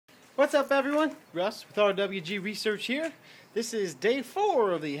What's up, everyone? Russ with RWG Research here. This is day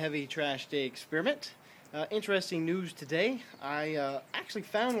 4 of the Heavy Trash Day experiment. Interesting news today. I actually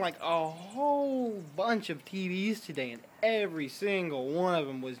found like a whole bunch of TVs today, and every single one of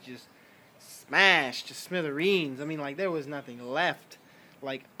them was just smashed to smithereens. I mean, like, there was nothing left.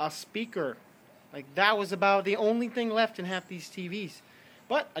 Like a speaker. Like, that was about the only thing left in half these TVs.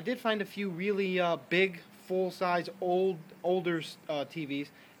 But I did find a few really big, full-size, older TVs,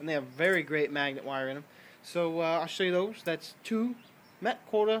 and they have very great magnet wire in them. So I'll show you those. That's 2. Met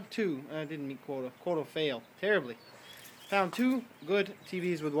quota 2. I didn't meet quota. Quota failed terribly. Found 2 good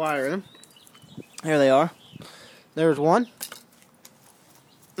TVs with wire in them. Here they are. There's 1.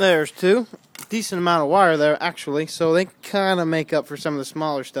 There's 2. Decent amount of wire there, actually, so they kind of make up for some of the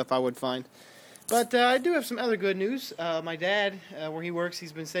smaller stuff I would find. But I do have some other good news. My dad, where he works,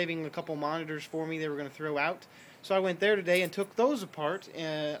 he's been saving a couple monitors for me they were going to throw out. So I went there today and took those apart,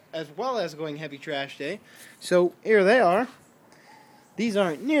 as well as going Heavy Trash Day. So here they are. These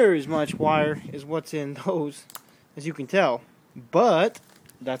aren't near as much wire as what's in those, as you can tell. But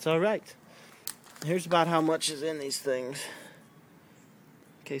that's alright. Here's about how much is in these things.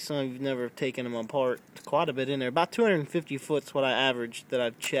 In case some of you've never taken them apart. It's quite a bit in there. About 250 foot's what I averaged that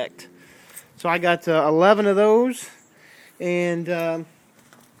I've checked. So I got 11 of those, and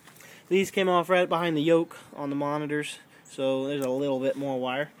these came off right behind the yoke on the monitors, so there's a little bit more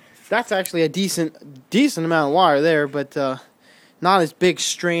wire. That's actually a decent amount of wire there, but not as big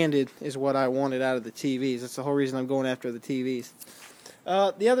stranded as what I wanted out of the TVs. That's the whole reason I'm going after the TVs.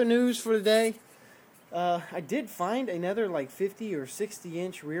 The other news for the day, I did find another like 50 or 60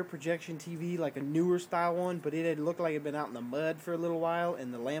 inch rear projection TV, like a newer style one, but it had looked like it had been out in the mud for a little while,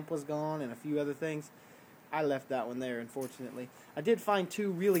 and the lamp was gone and a few other things. I left that one there, unfortunately. I did find 2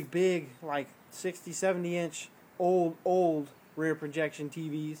 really big, like 60, 70 inch old rear projection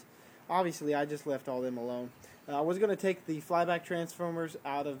TVs. Obviously, I just left all them alone. I was going to take the flyback transformers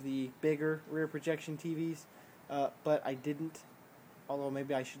out of the bigger rear projection TVs, but I didn't, although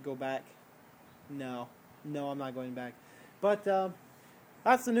maybe I should go back. No, I'm not going back. But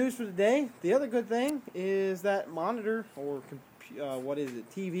that's the news for today. The other good thing is that monitor, or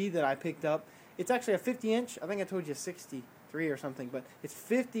TV that I picked up. It's actually a 50-inch. I think I told you 63 or something, but it's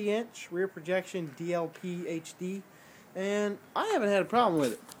 50-inch rear projection DLP HD, and I haven't had a problem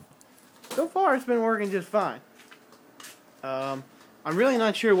with it. So far, it's been working just fine. I'm really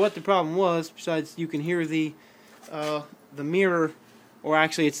not sure what the problem was. Besides, you can hear the mirror. Or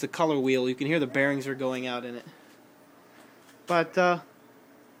actually, it's the color wheel. You can hear the bearings are going out in it. But, I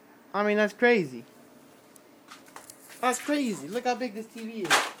mean, that's crazy. That's crazy. Look how big this TV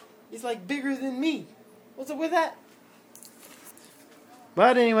is. It's like bigger than me. What's up with that?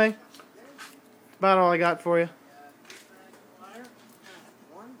 But anyway, that's about all I got for you.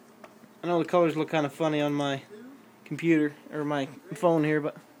 I know the colors look kind of funny on my computer, or my phone here,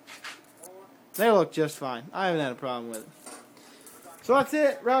 but they look just fine. I haven't had a problem with it. So that's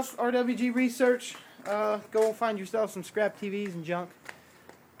it, Russ, RWG Research. Go find yourself some scrap TVs and junk.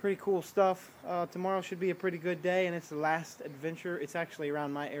 Pretty cool stuff. Tomorrow should be a pretty good day, and it's the last adventure. It's actually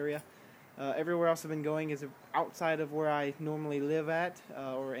around my area. Everywhere else I've been going is outside of where I normally live at,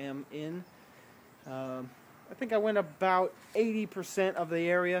 or am in. I think I went about 80% of the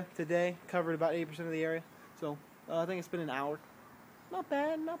area today. Covered about 80% of the area. So, I think it's been an hour. Not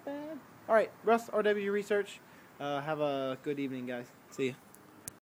bad, not bad. Alright, Russ, RWG Research. Have a good evening, guys. See ya.